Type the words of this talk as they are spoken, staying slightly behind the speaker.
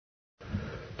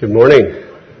Good morning.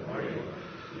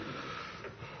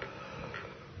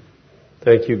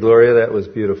 Thank you, Gloria. That was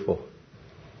beautiful.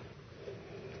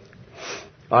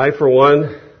 I, for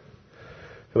one,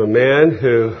 am a man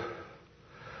who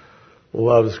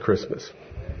loves Christmas.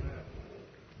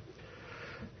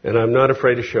 And I'm not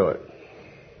afraid to show it.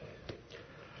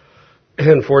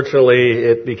 And fortunately,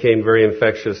 it became very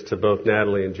infectious to both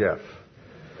Natalie and Jeff.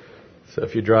 So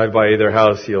if you drive by either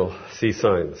house, you'll see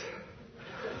signs.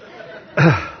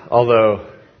 Although,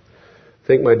 I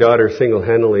think my daughter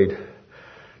single-handedly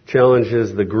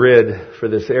challenges the grid for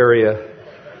this area.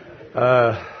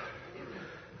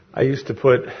 I used to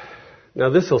put, now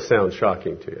this will sound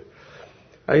shocking to you,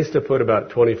 I used to put about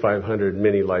 2,500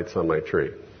 mini lights on my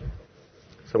tree.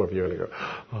 Some of you are going to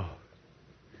go,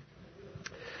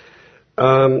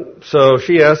 oh. So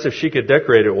she asked if she could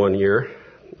decorate it one year.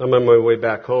 I'm on my way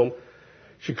back home.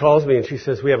 She calls me and she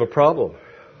says, we have a problem.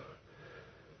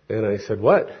 And I said,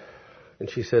 what? And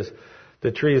she says,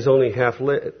 the tree is only half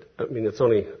lit.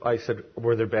 I said,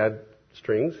 were there bad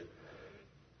strings?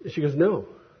 And she goes, no,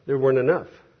 there weren't enough.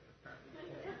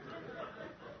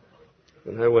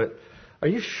 And I went, are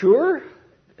you sure?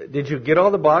 Did you get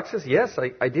all the boxes? Yes,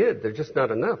 I did. They're just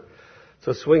not enough.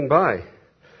 So swing by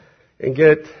and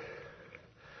get,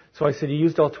 so I said, you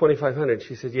used all 2,500?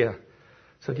 She said, yeah.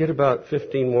 So get about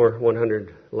 15 more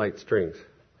 100 light strings.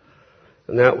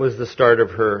 And that was the start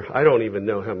of her, I don't even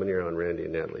know how many are on Randy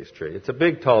and Natalie's tree. It's a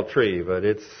big, tall tree, but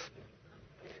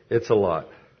it's a lot.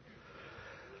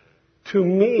 To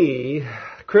me,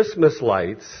 Christmas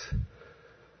lights,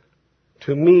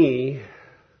 to me,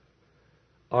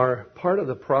 are part of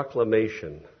the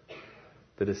proclamation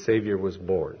that a Savior was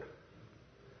born.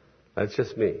 That's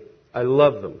just me. I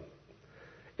love them.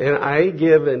 And I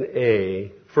give an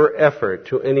A for effort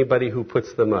to anybody who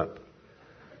puts them up.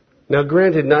 Now,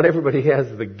 granted, not everybody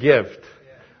has the gift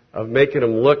of making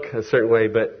them look a certain way,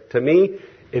 but to me,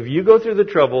 if you go through the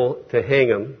trouble to hang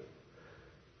them,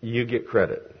 you get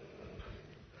credit.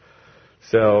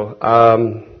 So,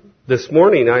 this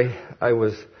morning I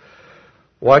was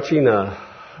watching a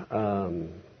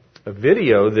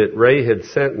video that Ray had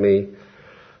sent me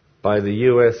by the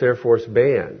U.S. Air Force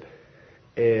Band,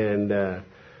 and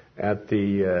at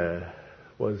the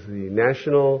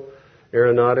National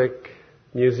Aeronautic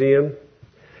Museum.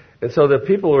 And so the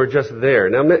people were just there.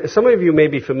 Now, some of you may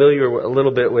be familiar a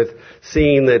little bit with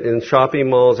seeing that in shopping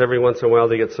malls, every once in a while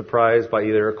they get surprised by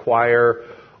either a choir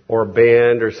or a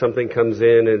band or something comes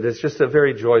in, and it's just a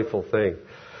very joyful thing.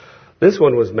 This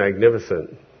one was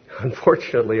magnificent.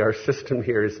 Unfortunately, our system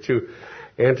here is too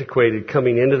antiquated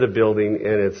coming into the building,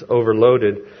 and it's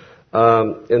overloaded.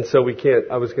 And so we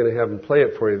can't, I was going to have them play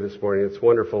it for you this morning. It's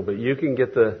wonderful. But you can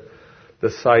get the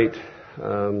site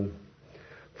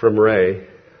from Ray.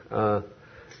 And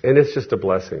it's just a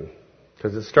blessing.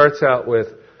 Because it starts out with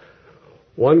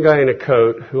one guy in a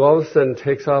coat who all of a sudden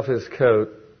takes off his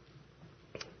coat,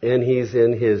 and he's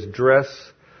in his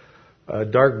dress,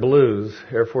 dark blues,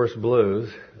 Air Force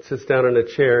blues, sits down in a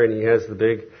chair, and he has the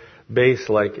big bass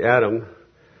like Adam,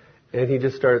 and he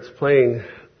just starts playing.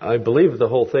 I believe the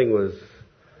whole thing was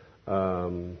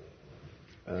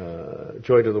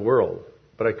Joy to the World,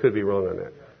 but I could be wrong on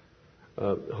that.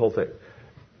 The whole thing.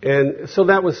 And so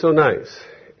that was so nice.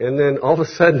 And then all of a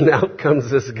sudden out comes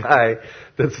this guy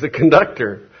that's the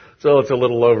conductor. So it's a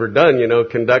little overdone,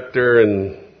 conductor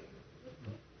and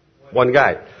one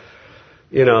guy.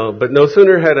 But no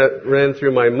sooner had it ran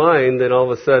through my mind than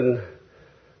all of a sudden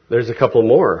there's a couple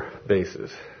more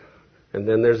basses. And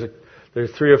then there's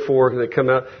 3 or 4 that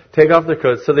come out, take off their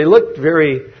coats. So they looked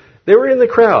they were in the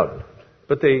crowd,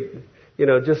 but they,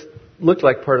 just looked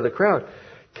like part of the crowd.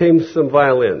 Came some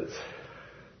violins,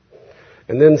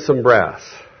 and then some brass,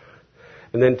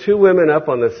 and then 2 women up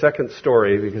on the second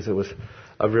story, because it was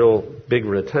a real big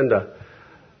rotunda,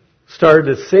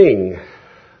 started to sing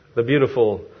the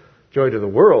beautiful Joy to the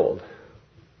World.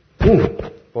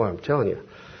 Boy, I'm telling you,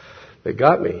 they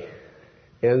got me.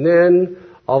 And then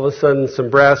all of a sudden, some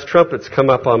brass trumpets come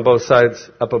up on both sides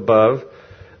up above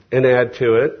and add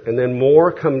to it. And then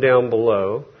more come down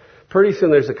below. Pretty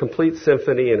soon there's a complete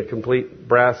symphony and a complete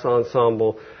brass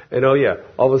ensemble. And oh yeah,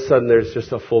 all of a sudden there's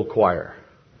just a full choir.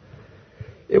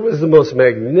 It was the most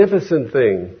magnificent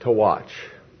thing to watch.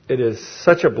 It is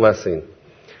such a blessing.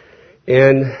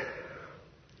 And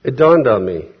it dawned on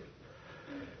me,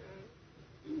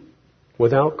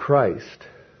 without Christ,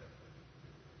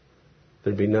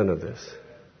 there'd be none of this.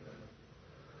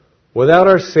 Without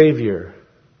our Savior,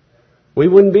 we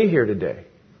wouldn't be here today.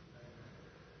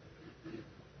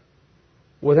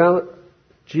 Without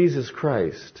Jesus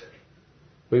Christ,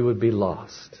 we would be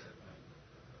lost.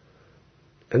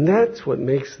 And that's what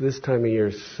makes this time of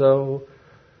year so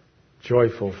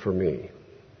joyful for me.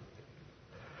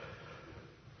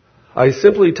 I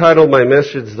simply titled my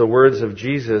message, The Words of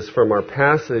Jesus, from our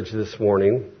passage this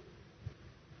morning,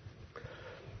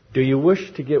 Do you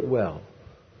wish to get well?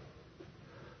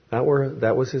 That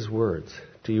was his words.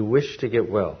 Do you wish to get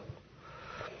well?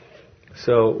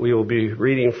 So we will be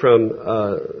reading from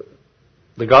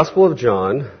the Gospel of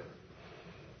John,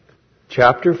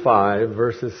 chapter 5,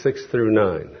 verses 6 through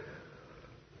 9.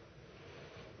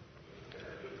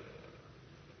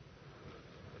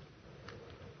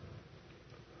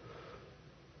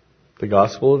 The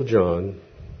Gospel of John,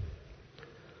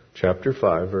 chapter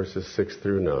 5, verses 6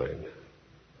 through 9.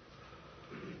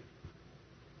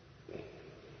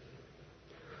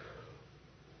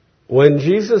 When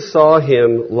Jesus saw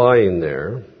him lying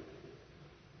there,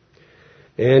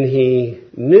 and he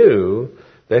knew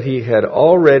that he had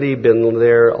already been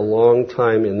there a long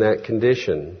time in that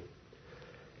condition,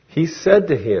 he said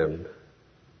to him,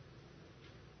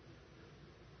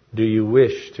 Do you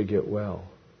wish to get well?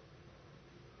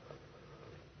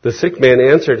 The sick man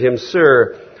answered him,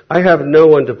 Sir, I have no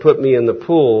one to put me in the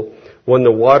pool when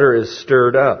the water is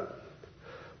stirred up.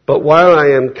 But while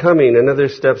I am coming, another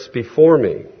steps before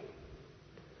me.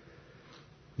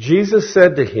 Jesus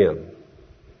said to him,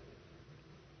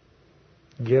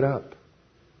 Get up.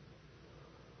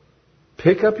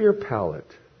 Pick up your pallet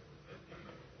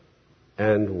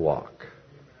and walk.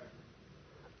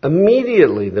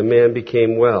 Immediately the man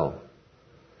became well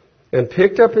and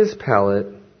picked up his pallet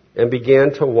and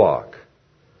began to walk.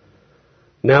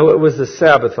 Now it was the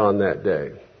Sabbath on that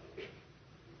day.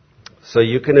 So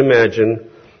you can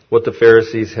imagine what the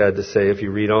Pharisees had to say if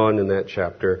you read on in that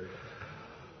chapter.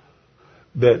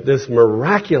 That this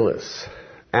miraculous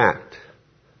act,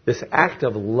 this act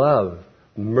of love,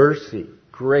 mercy,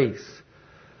 grace,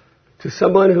 to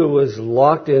someone who was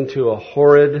locked into a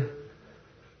horrid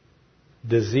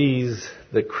disease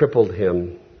that crippled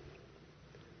him,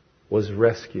 was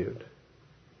rescued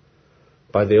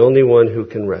by the only one who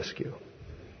can rescue.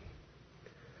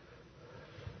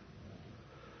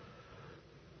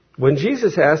 When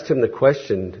Jesus asked him the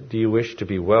question, Do you wish to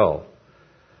be well?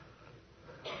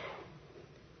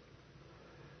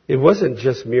 It wasn't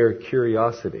just mere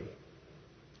curiosity.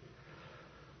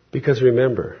 Because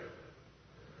remember,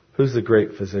 who's the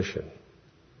great physician?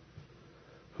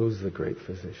 Who's the great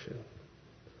physician?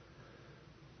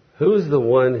 Who's the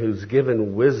one who's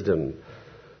given wisdom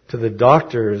to the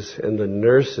doctors and the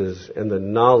nurses and the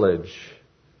knowledge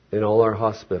in all our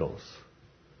hospitals?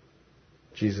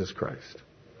 Jesus Christ.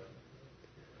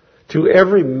 To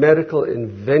every medical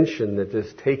invention that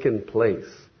has taken place,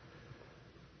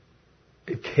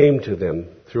 it came to them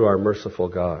through our merciful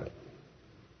God.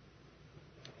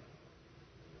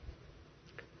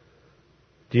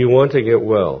 Do you want to get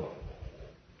well?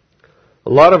 A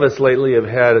lot of us lately have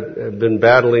been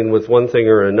battling with one thing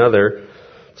or another.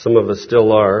 Some of us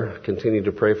still are. Continue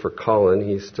to pray for Colin.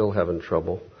 He's still having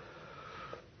trouble.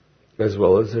 As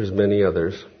well as there's many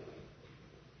others.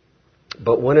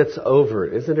 But when it's over,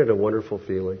 isn't it a wonderful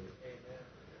feeling?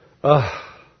 To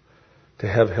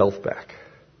have health back.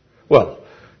 Well,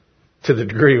 to the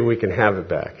degree we can have it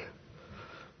back.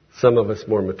 Some of us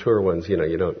more mature ones, you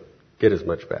don't get as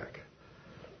much back.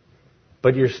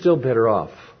 But you're still better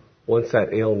off once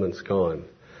that ailment's gone.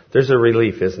 There's a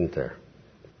relief, isn't there?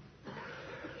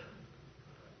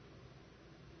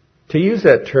 To use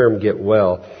that term, get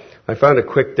well, I found a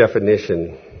quick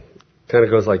definition. Kind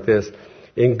of goes like this.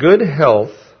 In good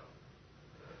health,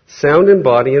 sound in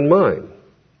body and mind.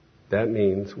 That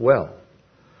means well.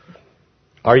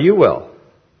 Are you well?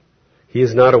 He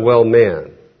is not a well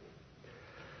man.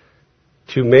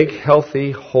 To make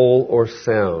healthy, whole, or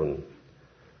sound.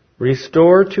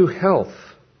 Restore to health.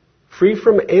 Free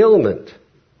from ailment.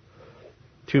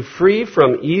 To free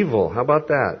from evil. How about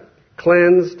that?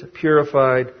 Cleansed,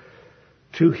 purified.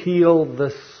 To heal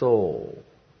the soul.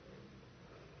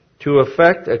 To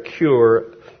effect a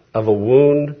cure of a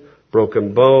wound,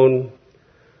 broken bone.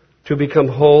 To become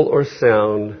whole or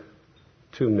sound.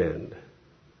 To mend.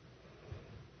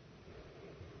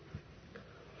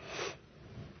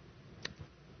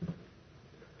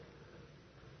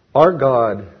 Our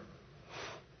God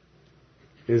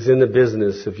is in the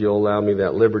business, if you'll allow me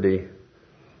that liberty,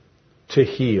 to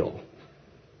heal.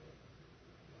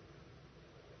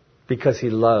 Because He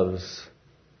loves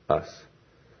us.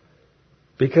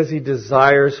 Because He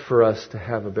desires for us to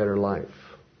have a better life.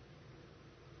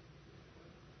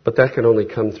 But that can only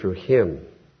come through Him.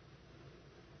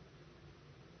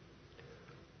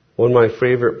 One of my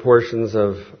favorite portions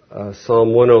of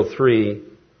Psalm 103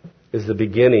 is the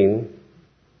beginning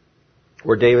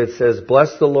where David says,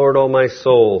 "Bless the Lord, O my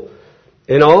soul,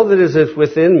 and all that is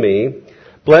within me,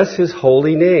 bless his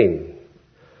holy name.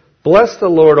 Bless the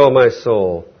Lord, O my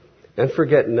soul, and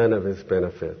forget none of his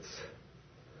benefits,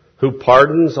 who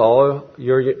pardons all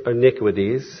your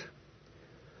iniquities,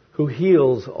 who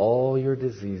heals all your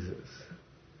diseases."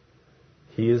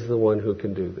 He is the one who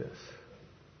can do this.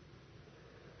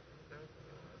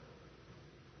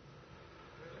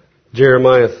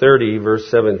 Jeremiah 30, verse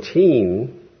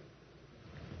 17,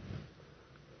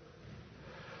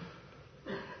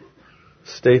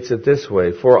 states it this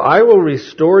way, "For I will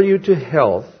restore you to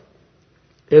health,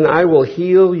 and I will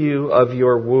heal you of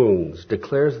your wounds,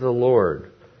 declares the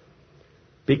Lord.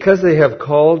 Because they have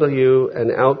called you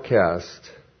an outcast,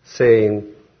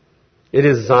 saying, 'It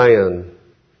is Zion,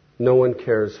 no one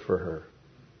cares for her.'"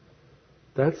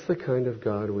 That's the kind of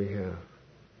God we have.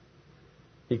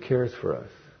 He cares for us.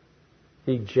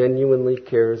 He genuinely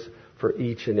cares for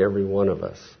each and every one of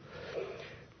us.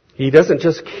 He doesn't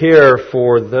just care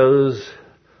for those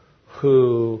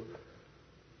who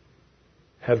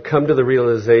have come to the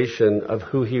realization of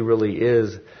who He really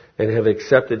is and have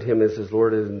accepted Him as His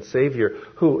Lord and Savior,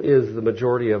 who is the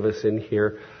majority of us in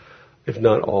here, if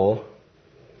not all.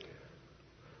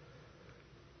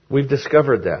 We've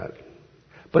discovered that.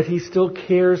 But He still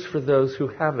cares for those who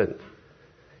haven't.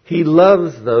 He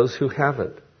loves those who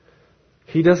haven't.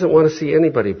 He doesn't want to see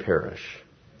anybody perish.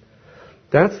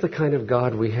 That's the kind of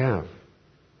God we have.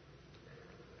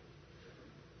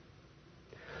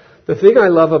 The thing I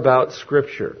love about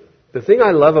Scripture, the thing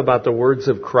I love about the words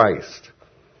of Christ,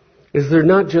 is they're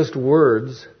not just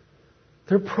words,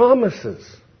 they're promises,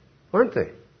 aren't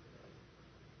they?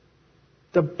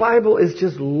 The Bible is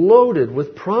just loaded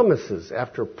with promises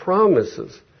after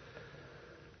promises.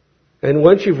 And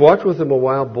once you've walked with Him a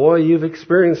while, boy, you've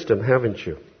experienced Him, haven't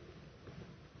you?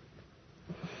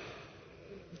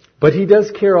 But He does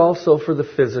care also for the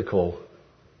physical.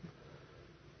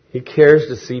 He cares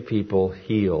to see people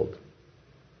healed.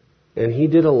 And He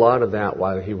did a lot of that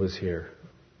while He was here.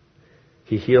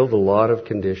 He healed a lot of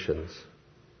conditions.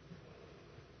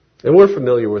 And we're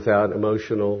familiar with that,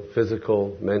 emotional,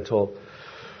 physical, mental.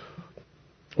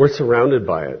 We're surrounded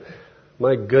by it.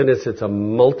 My goodness, it's a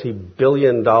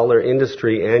multi-billion-dollar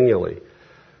industry annually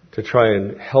to try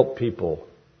and help people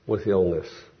with illness.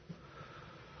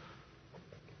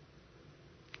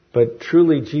 But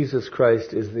truly, Jesus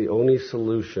Christ is the only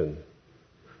solution.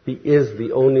 He is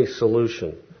the only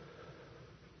solution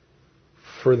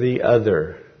for the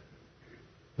other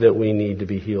that we need to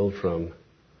be healed from,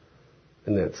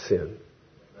 and that's sin.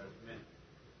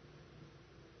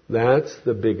 That's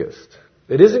the biggest.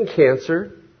 It isn't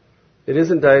cancer. It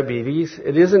isn't diabetes.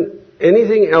 It isn't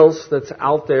anything else that's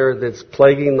out there that's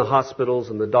plaguing the hospitals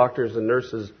and the doctors and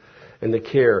nurses and the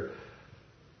care.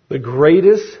 The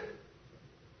greatest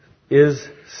is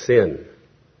sin.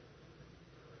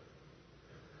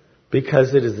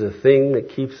 Because it is the thing that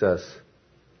keeps us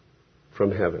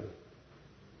from heaven.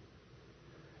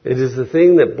 It is the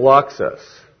thing that blocks us.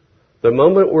 The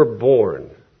moment we're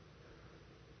born,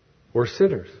 we're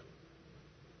sinners.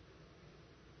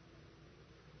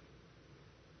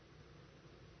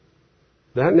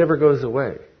 That never goes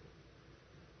away.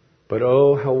 But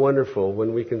oh, how wonderful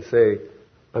when we can say,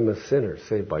 "I'm a sinner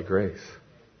saved by grace."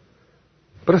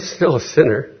 But I'm still a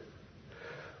sinner.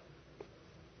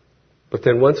 But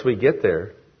then once we get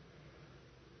there,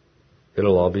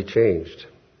 it'll all be changed.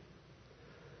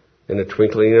 In a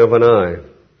twinkling of an eye.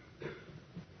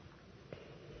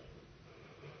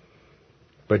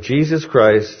 But Jesus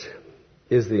Christ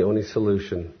is the only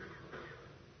solution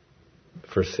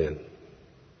for sin.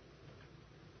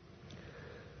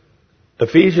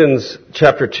 Ephesians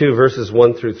chapter 2, verses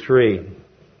 1 through 3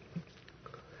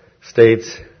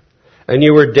 states, "And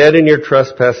you were dead in your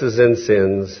trespasses and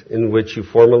sins, in which you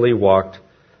formerly walked,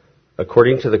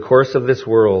 according to the course of this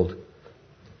world,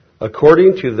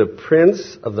 according to the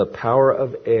prince of the power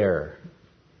of air,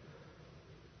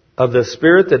 of the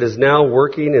spirit that is now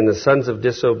working in the sons of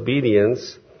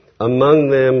disobedience. Among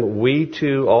them we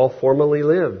too all formerly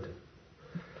lived,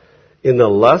 in the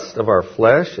lust of our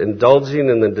flesh, indulging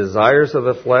in the desires of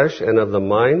the flesh and of the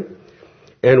mind,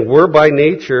 and were by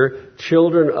nature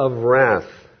children of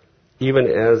wrath, even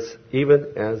as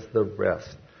the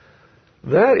rest."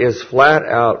 That is flat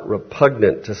out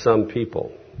repugnant to some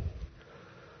people.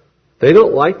 They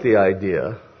don't like the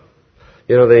idea.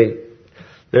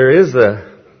 There is the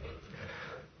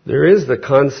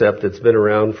concept that's been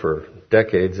around for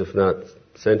decades, if not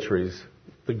centuries,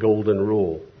 the golden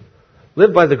rule.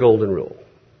 Live by the golden rule.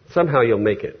 Somehow you'll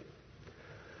make it.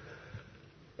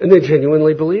 And they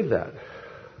genuinely believe that.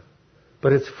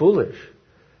 But it's foolish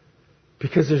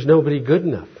Because there's nobody good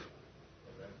enough.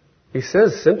 He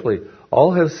says simply,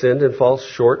 all have sinned and fall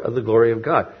short of the glory of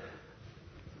God.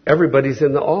 Everybody's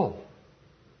in the all.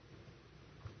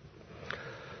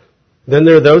 Then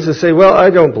there are those who say, well, I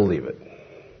don't believe it.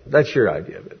 That's your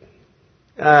idea of it.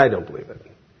 I don't believe it.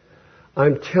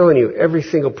 I'm telling you, every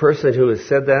single person who has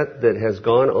said that has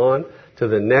gone on to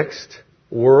the next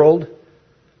world,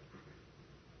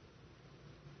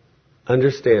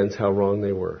 understands how wrong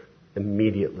they were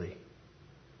immediately.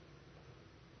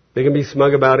 They can be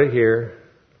smug about it here.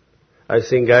 I've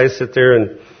seen guys sit there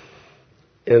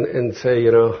and say,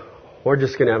 we're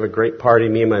just going to have a great party,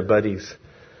 me and my buddies.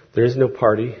 There is no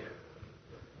party.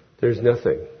 There's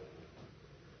nothing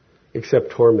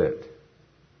except torment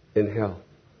in hell.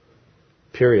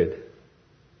 Period.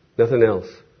 Nothing else.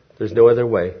 There's no other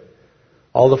way.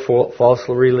 All the false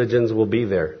religions will be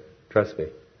there. Trust me.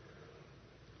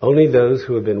 Only those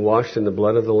who have been washed in the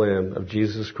blood of the Lamb of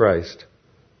Jesus Christ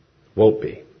won't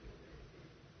be.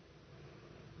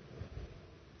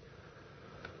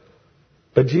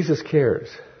 But Jesus cares.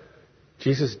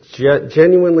 Jesus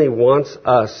genuinely wants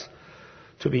us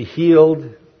to be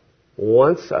healed,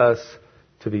 wants us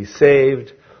to be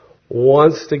saved,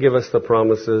 wants to give us the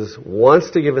promises,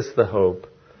 wants to give us the hope,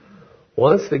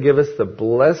 wants to give us the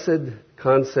blessed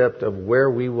concept of where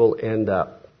we will end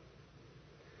up.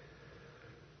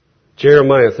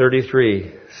 Jeremiah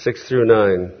 33, 6 through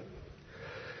 9.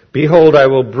 Behold, let's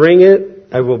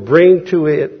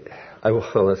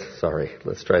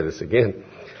try this again.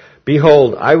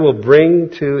 Behold, I will bring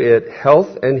to it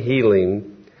health and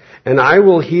healing, and I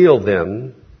will heal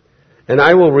them, and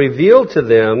I will reveal to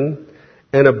them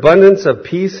an abundance of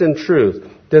peace and truth.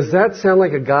 Does that sound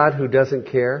like a God who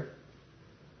doesn't care?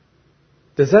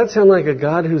 Does that sound like a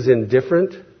God who's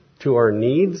indifferent to our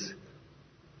needs?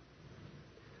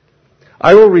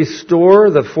 I will restore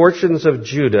the fortunes of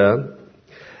Judah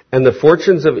and the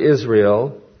fortunes of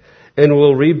Israel, and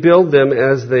will rebuild them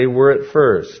as they were at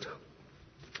first.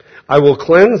 I will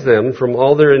cleanse them from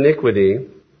all their iniquity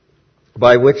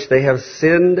by which they have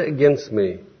sinned against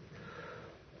me.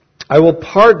 I will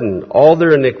pardon all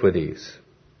their iniquities,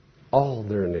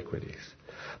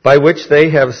 by which they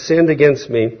have sinned against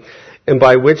me, and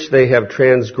by which they have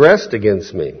transgressed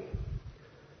against me.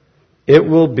 It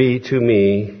will be to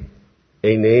me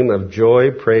a name of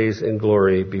joy, praise, and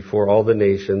glory before all the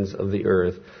nations of the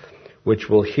earth, which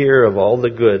will hear of all the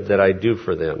good that I do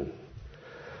for them.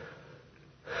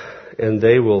 And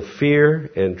they will fear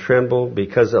and tremble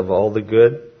because of all the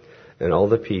good and all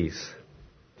the peace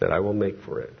that I will make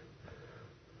for it.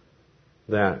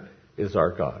 That is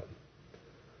our God.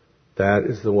 That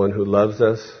is the one who loves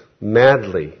us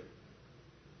madly.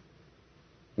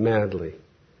 Madly.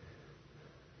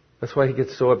 That's why he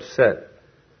gets so upset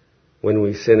when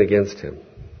we sin against him.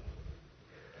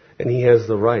 And he has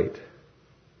the right.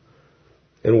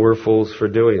 And we're fools for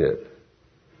doing it.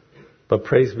 But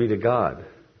praise be to God.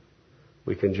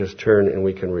 We can just turn and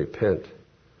we can repent.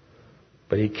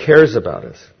 But he cares about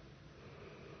us.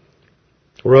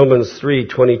 Romans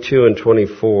 3:22 and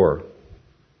 24.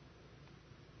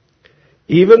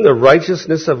 Even the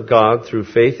righteousness of God through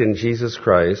faith in Jesus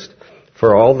Christ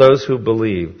for all those who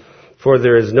believe. For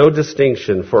there is no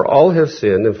distinction, for all have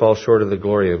sinned and fall short of the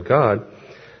glory of God,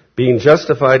 being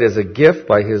justified as a gift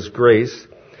by his grace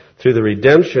through the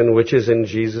redemption which is in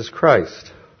Jesus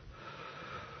Christ.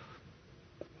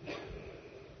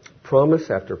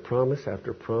 Promise after promise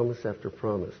after promise after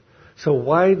promise. So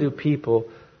why do people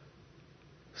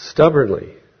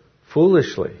stubbornly,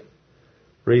 foolishly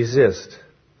resist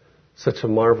such a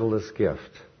marvelous gift?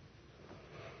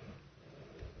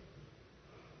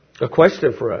 A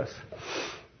question for us.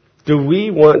 Do we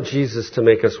want Jesus to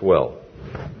make us well?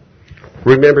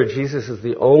 Remember, Jesus is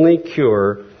the only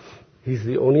cure. He's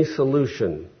the only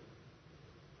solution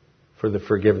for the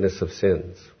forgiveness of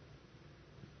sins.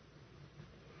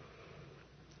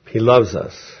 He loves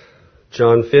us.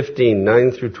 John 15,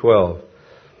 9 through 12.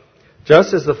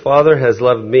 Just as the Father has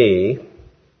loved me,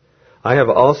 I have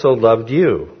also loved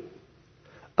you.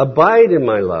 Abide in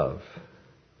my love.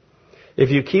 If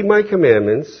you keep my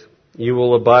commandments, you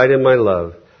will abide in my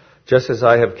love, just as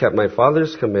I have kept my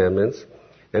Father's commandments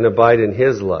and abide in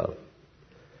his love.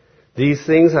 These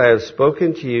things I have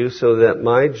spoken to you so that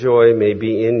my joy may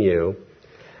be in you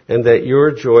and that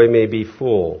your joy may be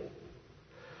full.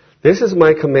 This is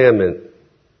my commandment,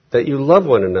 that you love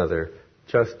one another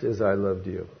just as I loved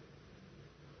you.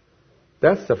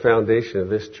 That's the foundation of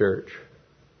this church.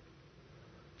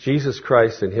 Jesus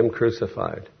Christ and him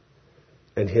crucified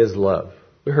and his love.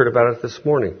 We heard about it this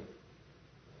morning.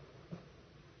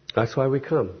 That's why we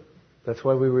come. That's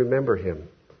why we remember him.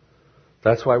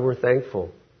 That's why we're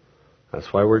thankful.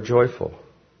 That's why we're joyful.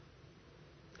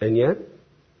 And yet,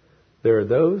 there are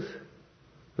those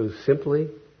who simply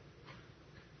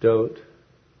don't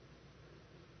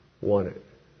want it.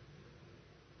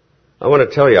 I want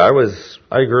to tell you,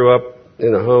 I grew up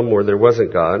in a home where there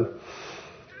wasn't God.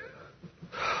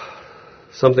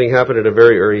 Something happened at a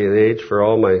very early age for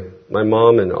all my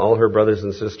mom and all her brothers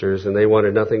and sisters, and they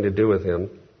wanted nothing to do with him.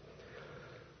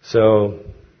 So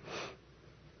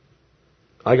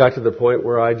I got to the point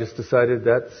where I just decided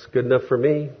that's good enough for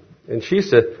me. And she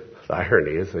said, the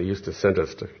irony is they used to send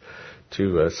us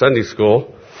to Sunday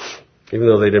school, even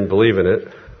though they didn't believe in it.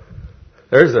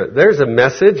 There's a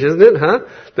message, isn't it, huh?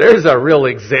 There's a real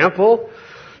example.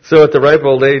 So at the ripe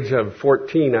old age of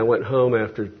 14, I went home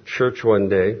after church one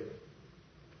day,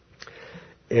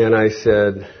 and I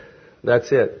said,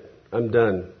 that's it. I'm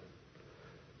done.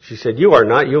 She said, you are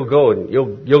not. You'll go and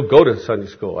you'll go to Sunday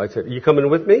school. I said, are you coming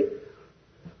with me?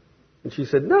 And she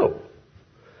said, no.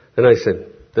 And I said,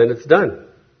 then it's done.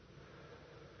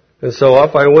 And so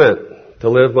off I went to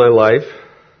live my life.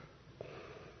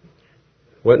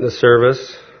 Went in the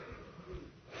service.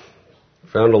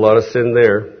 Found a lot of sin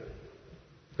there.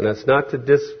 And that's not to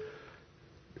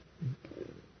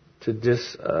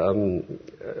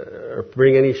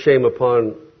bring any shame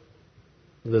upon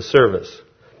the service.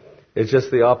 It's just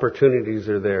the opportunities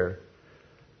are there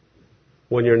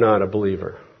when you're not a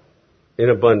believer. In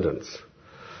abundance.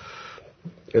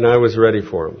 And I was ready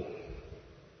for them.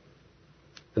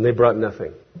 And they brought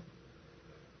nothing.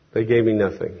 They gave me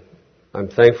nothing. I'm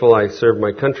thankful I served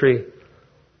my country,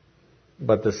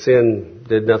 but the sin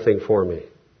did nothing for me.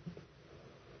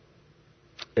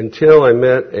 Until I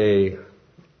met a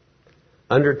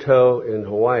undertow in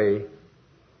Hawaii,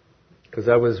 because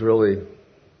I was really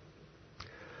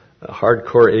a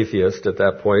hardcore atheist at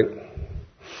that point.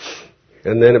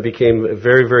 And then it became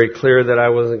very, very clear that I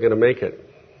wasn't going to make it.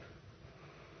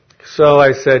 So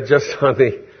I said, just on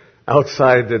the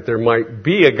outside that there might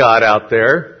be a God out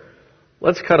there,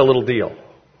 let's cut a little deal.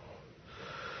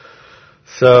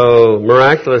 So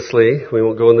miraculously, we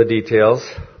won't go into the details,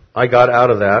 I got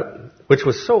out of that, which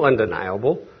was so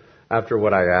undeniable after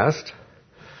what I asked.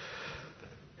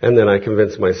 And then I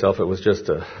convinced myself it was just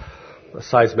a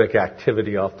seismic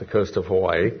activity off the coast of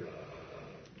Hawaii.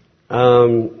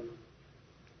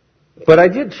 But I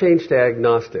did change to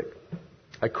agnostic.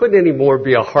 I couldn't anymore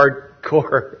be a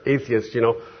hardcore atheist,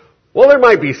 Well, there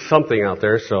might be something out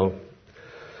there, so,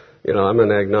 I'm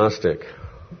an agnostic.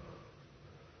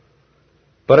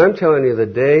 But I'm telling you, the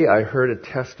day I heard a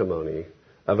testimony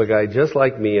of a guy just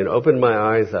like me and opened my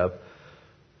eyes up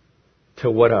to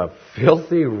what a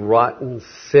filthy, rotten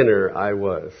sinner I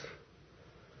was.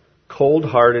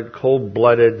 Cold-hearted,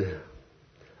 cold-blooded,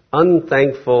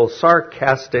 unthankful,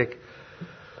 sarcastic,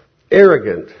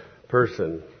 arrogant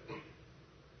person.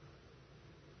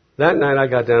 That night I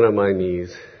got down on my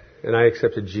knees and I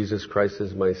accepted Jesus Christ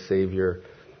as my Savior,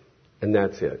 and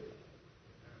that's it.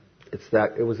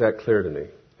 It was that clear to me,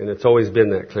 and it's always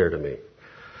been that clear to me.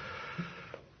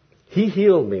 He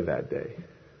healed me that day.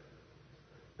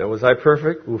 Now, was I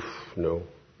perfect? Oof, no.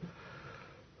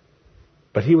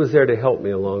 But He was there to help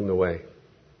me along the way.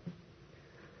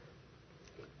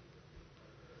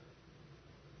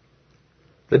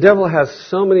 The devil has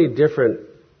so many different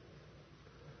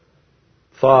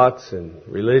thoughts and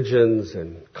religions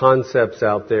and concepts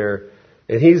out there,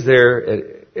 and he's there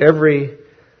at every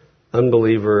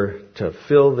unbeliever to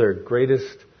fill their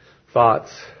greatest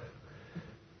thoughts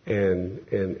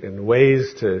and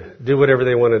ways to do whatever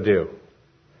they want to do,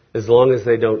 as long as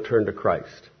they don't turn to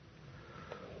Christ.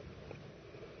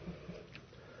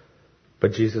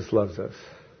 But Jesus loves us.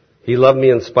 He loved me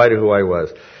in spite of who I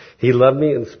was. He loved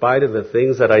me in spite of the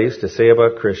things that I used to say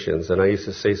about Christians, and I used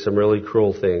to say some really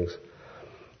cruel things.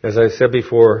 As I said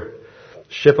before,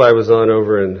 the ship I was on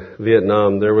over in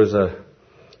Vietnam, there was a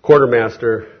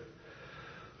quartermaster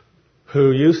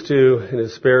who used to, in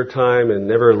his spare time, and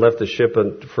never left the ship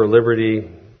for liberty,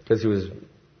 because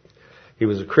he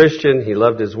was a Christian, he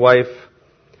loved his wife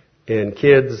and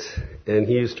kids, and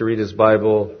he used to read his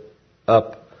Bible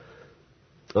up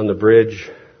on the bridge,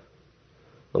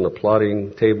 on the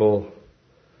plotting table,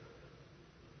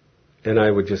 and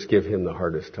I would just give him the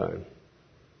hardest time,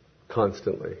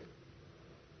 constantly.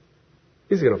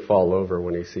 He's going to fall over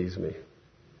when he sees me,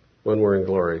 when we're in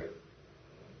glory.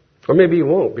 Or maybe he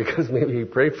won't, because maybe he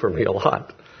prayed for me a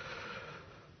lot.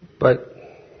 But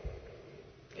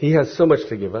he has so much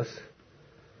to give us.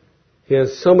 He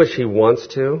has so much he wants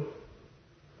to.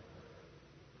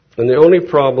 And the only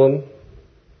problem,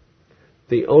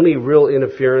 the only real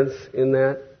interference in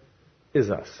that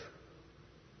is us.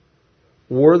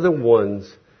 We're the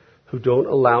ones who don't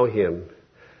allow him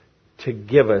to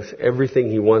give us everything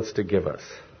He wants to give us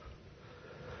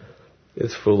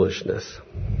is foolishness.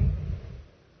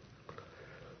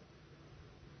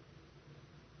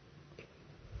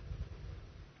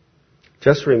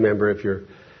 Just remember, if you're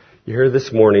here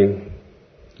this morning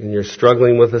and you're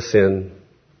struggling with a sin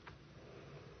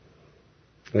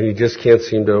and you just can't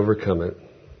seem to overcome it,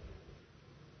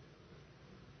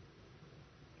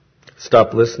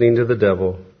 stop listening to the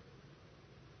devil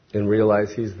and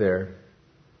realize he's there.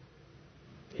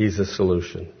 He's the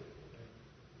solution.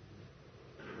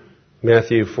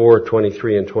 Matthew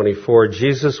 4:23 and 24,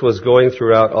 Jesus was going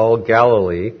throughout all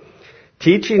Galilee,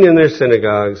 teaching in their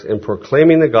synagogues and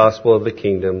proclaiming the gospel of the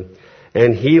kingdom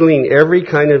and healing every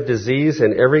kind of disease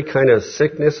and every kind of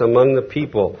sickness among the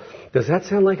people. Does that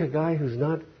sound like a guy who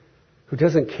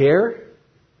doesn't care?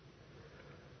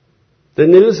 The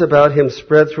news about him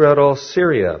spread throughout all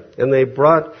Syria, and they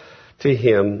brought to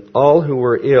him all who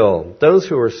were ill, those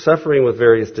who were suffering with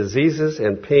various diseases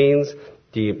and pains,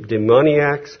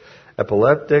 demoniacs,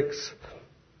 epileptics,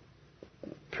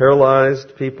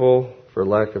 paralyzed people, for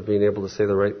lack of being able to say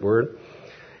the right word,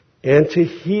 and to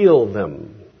heal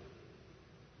them.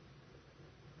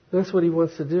 That's what He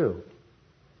wants to do.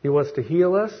 He wants to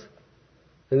heal us,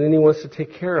 and then He wants to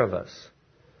take care of us.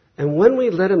 And when we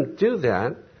let Him do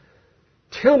that,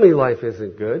 tell me life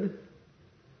isn't good.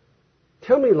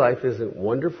 Tell me life isn't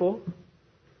wonderful.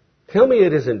 Tell me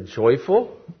it isn't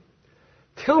joyful.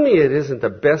 Tell me it isn't the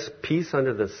best peace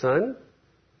under the sun.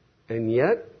 And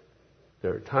yet,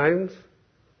 there are times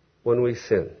when we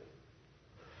sin.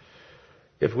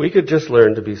 If we could just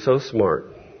learn to be so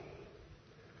smart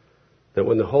that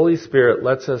when the Holy Spirit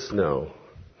lets us know,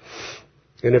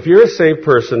 and if you're a saved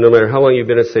person, no matter how long you've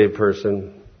been a saved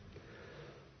person,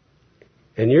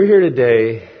 and you're here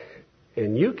today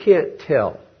and you can't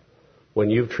tell when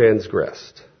you've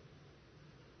transgressed,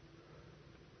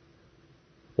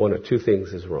 one of two things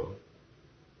is wrong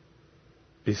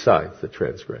besides the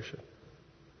transgression.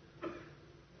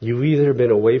 You've either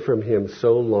been away from Him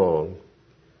so long,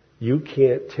 you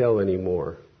can't tell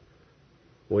anymore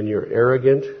when you're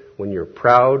arrogant, when you're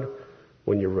proud,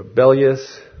 when you're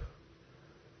rebellious,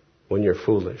 when you're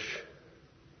foolish.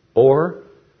 Or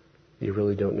you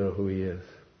really don't know who He is.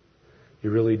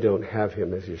 You really don't have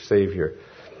Him as your Savior.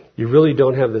 You really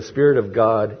don't have the Spirit of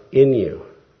God in you.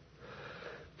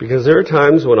 Because there are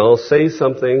times when I'll say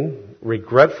something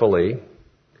regretfully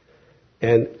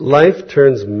and life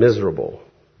turns miserable.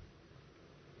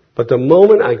 But the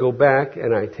moment I go back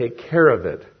and I take care of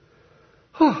it,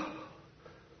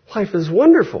 life is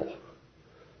wonderful.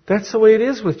 That's the way it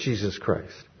is with Jesus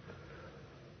Christ.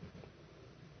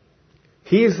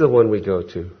 He's the one we go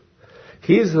to.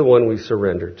 He's the one we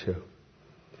surrender to.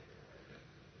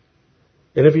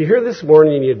 And if you're here this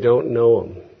morning and you don't know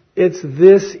Him, it's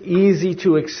this easy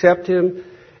to accept Him.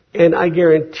 And I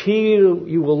guarantee you,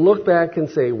 you will look back and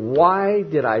say, why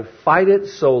did I fight it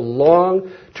so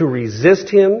long to resist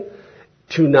Him,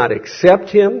 to not accept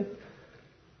Him?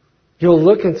 You'll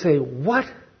look and say, what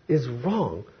is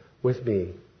wrong with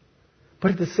me?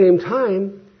 But at the same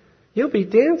time, you'll be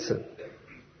dancing.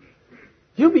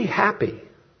 You'll be happy.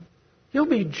 You'll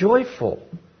be joyful.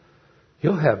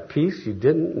 You'll have peace you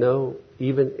didn't know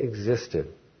even existed.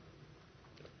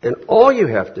 And all you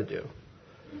have to do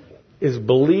is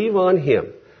believe on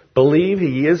Him. Believe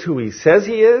He is who He says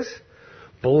He is.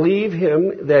 Believe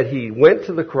Him that He went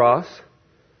to the cross.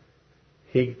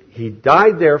 He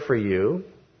died there for you.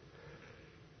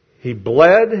 He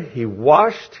bled. He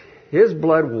washed. His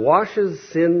blood washes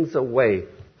sins away.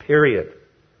 Period.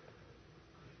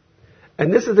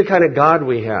 And this is the kind of God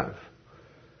we have.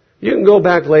 You can go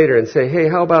back later and say, hey,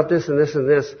 how about this and this and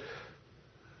this?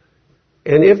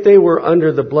 And if they were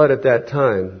under the blood at that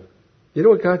time, you know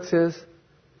what God says?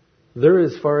 They're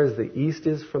as far as the east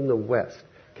is from the west.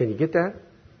 Can you get that?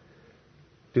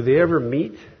 Do they ever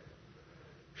meet?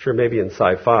 Sure, maybe in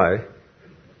sci-fi.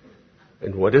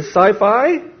 And what is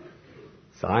sci-fi?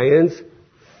 Science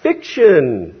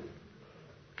fiction.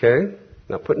 Okay?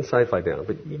 Not putting sci-fi down,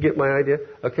 but you get my idea?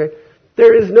 Okay?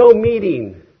 There is no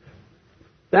meeting.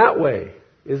 That way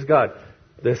is God.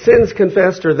 The sins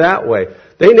confessed are that way.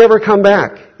 They never come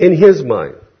back in His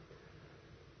mind.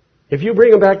 If you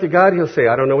bring them back to God, He'll say,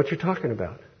 I don't know what you're talking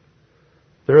about.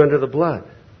 They're under the blood.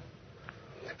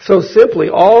 So simply,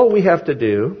 all we have to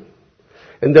do,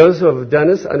 and those who have done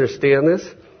this understand this,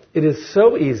 it is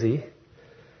so easy,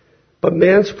 but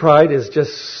man's pride is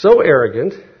just so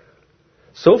arrogant,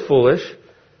 so foolish,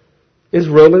 is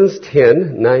Romans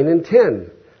 10:9 and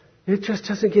 10. It just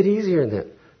doesn't get easier than that.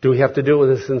 Do we have to do it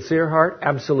with a sincere heart?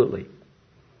 Absolutely.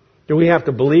 Do we have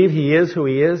to believe He is who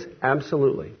He is?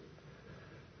 Absolutely.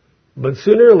 But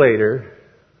sooner or later,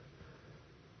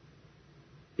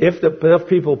 if enough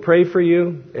people pray for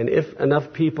you, and if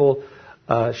enough people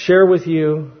share with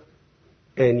you,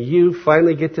 and you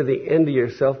finally get to the end of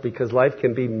yourself, because life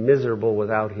can be miserable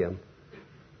without Him,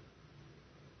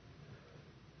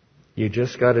 you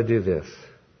just got to do this.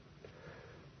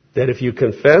 That if you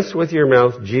confess with your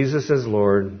mouth Jesus is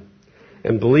Lord,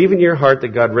 and believe in your heart that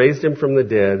God raised Him from the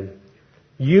dead,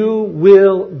 you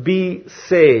will be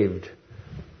saved.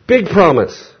 Big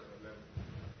promise.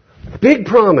 Big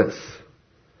promise.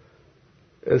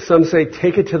 As some say,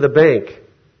 take it to the bank.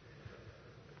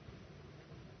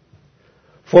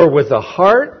 For with the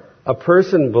heart a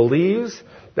person believes.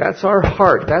 That's our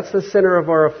heart. That's the center of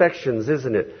our affections,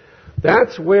 isn't it?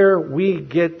 That's where we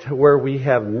get to where we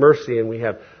have mercy and we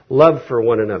have love for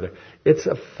one another. It's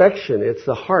affection. It's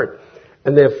the heart.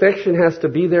 And the affection has to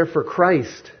be there for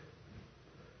Christ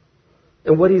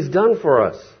and what He's done for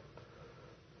us.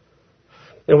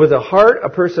 And with the heart a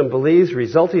person believes,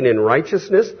 resulting in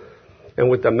righteousness. And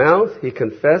with the mouth he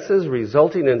confesses,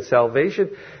 resulting in salvation.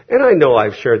 And I know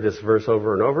I've shared this verse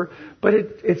over and over, but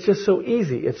it's just so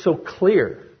easy. It's so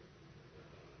clear.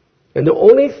 And the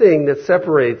only thing that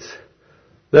separates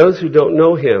those who don't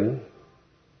know Him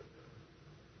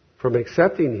from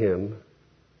accepting Him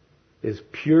is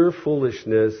pure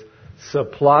foolishness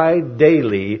supplied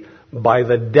daily by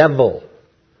the devil,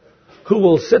 who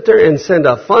will sit there and send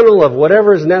a funnel of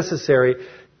whatever is necessary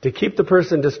to keep the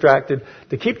person distracted,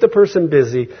 to keep the person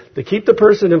busy, to keep the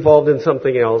person involved in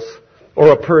something else,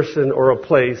 or a person or a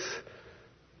place.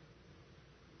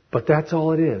 But that's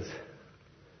all it is.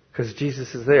 Because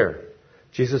Jesus is there.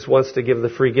 Jesus wants to give the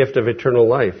free gift of eternal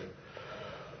life.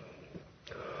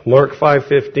 Mark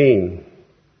 5:15.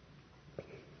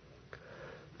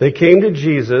 They came to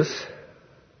Jesus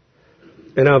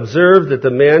and observed that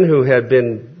the man who had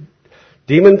been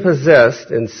demon-possessed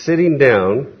and sitting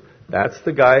down, that's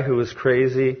the guy who was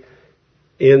crazy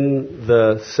in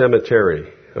the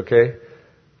cemetery, okay?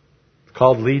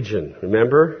 Called Legion,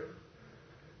 remember?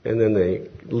 And then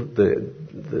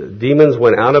the demons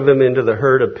went out of him into the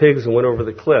herd of pigs and went over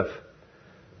the cliff.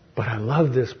 But I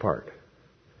love this part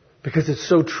because it's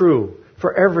so true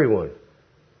for everyone.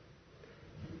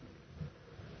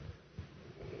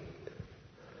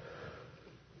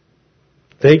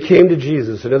 They came to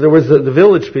Jesus. In other words, the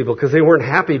village people, because they weren't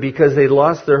happy because they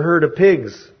lost their herd of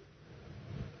pigs.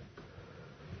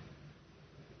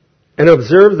 And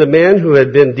observed the man who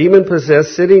had been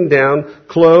demon-possessed sitting down,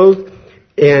 clothed,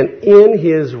 and in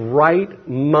his right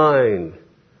mind.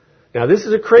 Now, this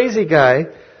is a crazy guy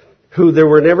who there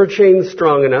were never chains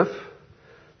strong enough.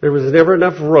 There was never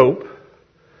enough rope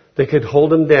that could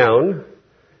hold him down.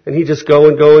 And he'd just go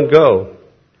and go and go.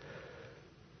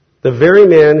 The very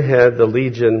man had the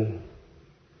legion.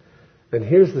 And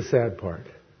here's the sad part.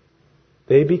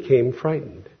 They became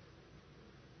frightened.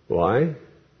 Why?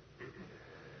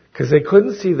 Because they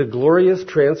couldn't see the glorious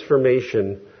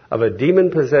transformation of a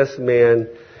demon-possessed man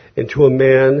into a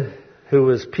man who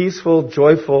was peaceful,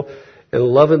 joyful, and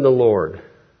loving the Lord.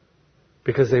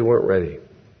 Because they weren't ready.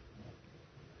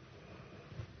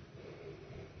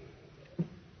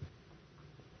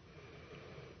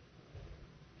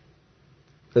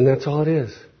 And that's all it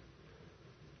is.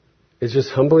 It's just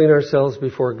humbling ourselves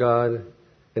before God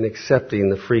and accepting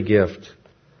the free gift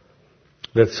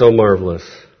that's so marvelous.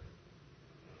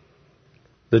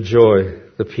 The joy,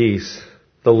 the peace,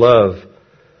 the love.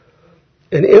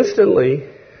 And instantly,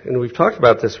 and we've talked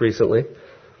about this recently,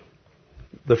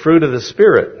 the fruit of the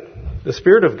Spirit, the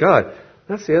Spirit of God.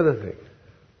 That's the other thing.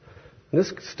 And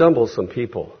this stumbles some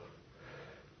people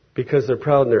because they're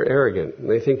proud and they're arrogant and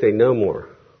they think they know more.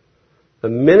 The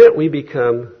minute we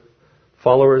become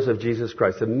followers of Jesus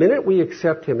Christ, the minute we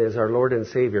accept Him as our Lord and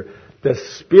Savior, the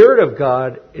Spirit of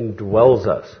God indwells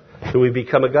us. Do we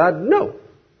become a God? No.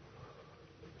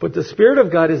 But the Spirit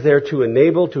of God is there to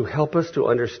enable, to help us to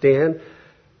understand,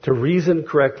 to reason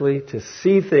correctly, to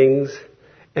see things.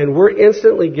 And we're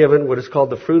instantly given what is called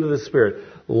the fruit of the Spirit.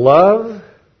 Love,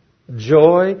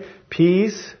 joy,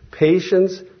 peace,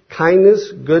 patience,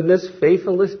 kindness, goodness,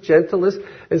 faithfulness, gentleness,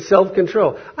 and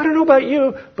self-control. I don't know about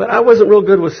you, but I wasn't real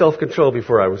good with self-control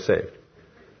before I was saved.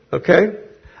 Okay?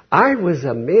 I was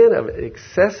a man of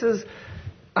excesses.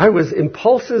 I was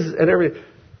impulses and everything.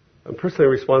 I'm personally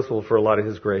responsible for a lot of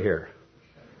his gray hair.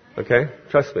 Okay?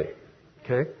 Trust me.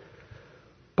 Okay?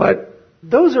 But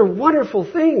those are wonderful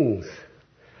things.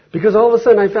 Because all of a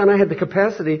sudden I found I had the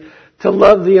capacity to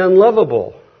love the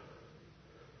unlovable.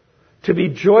 To be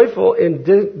joyful in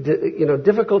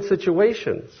difficult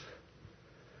situations.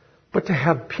 But to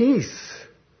have peace.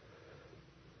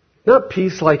 Not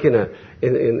peace like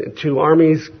in two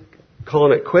armies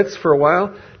calling it quits for a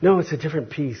while. No, it's a different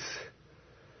peace.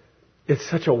 It's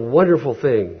such a wonderful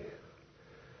thing.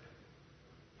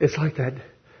 It's like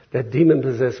that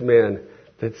demon-possessed man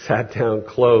that sat down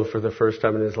clothed for the first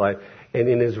time in his life and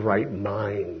in his right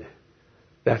mind.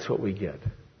 That's what we get.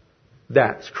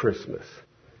 That's Christmas.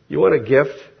 You want a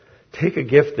gift? Take a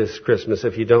gift this Christmas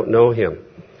if you don't know Him.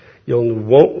 You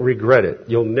won't regret it.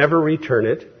 You'll never return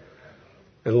it.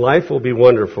 And life will be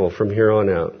wonderful from here on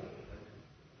out.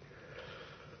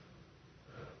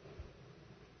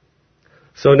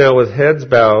 So now with heads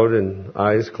bowed and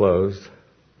eyes closed,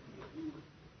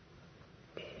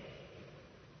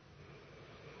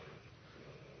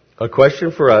 a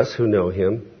question for us who know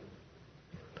Him.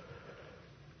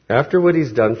 After what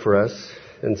He's done for us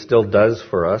and still does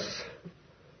for us,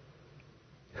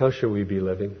 how should we be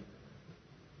living?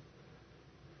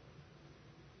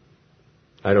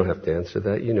 I don't have to answer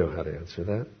that. You know how to answer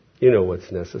that. You know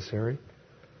what's necessary.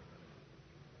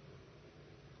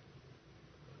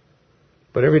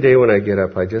 But every day when I get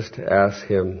up, I just ask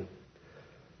Him,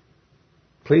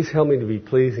 please help me to be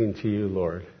pleasing to You,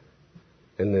 Lord,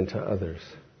 and then to others.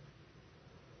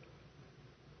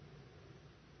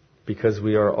 Because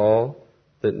we are all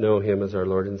that know Him as our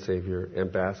Lord and Savior,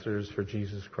 ambassadors for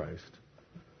Jesus Christ.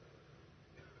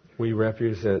 We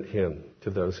represent Him to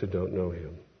those who don't know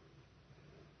Him.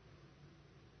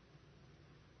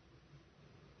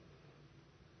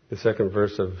 The second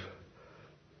verse of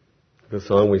the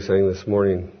song we sang this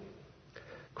morning.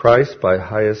 Christ by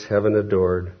highest heaven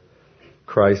adored,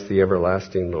 Christ the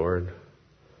everlasting Lord.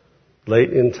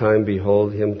 Late in time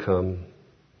behold Him come,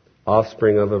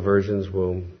 offspring of a virgin's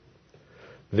womb.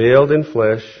 Veiled in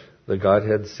flesh, the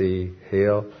Godhead see,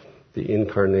 hail the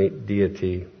incarnate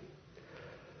deity.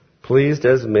 Pleased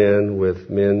as men with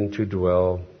men to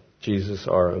dwell, Jesus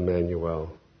our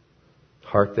Emmanuel.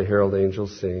 Hark the herald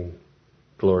angels sing,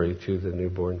 glory to the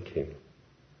newborn King.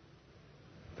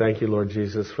 Thank You, Lord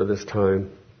Jesus, for this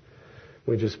time.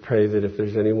 We just pray that if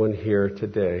there's anyone here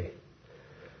today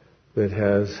that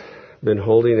has been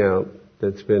holding out,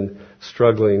 that's been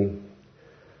struggling,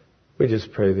 we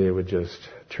just pray they would just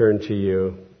turn to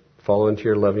You, fall into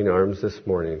Your loving arms this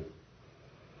morning,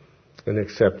 and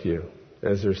accept You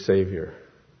as their Savior,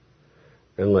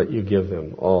 and let You give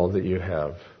them all that You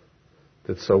have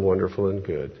that's so wonderful and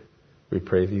good. We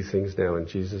pray these things now in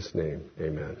Jesus' name.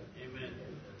 Amen. Amen.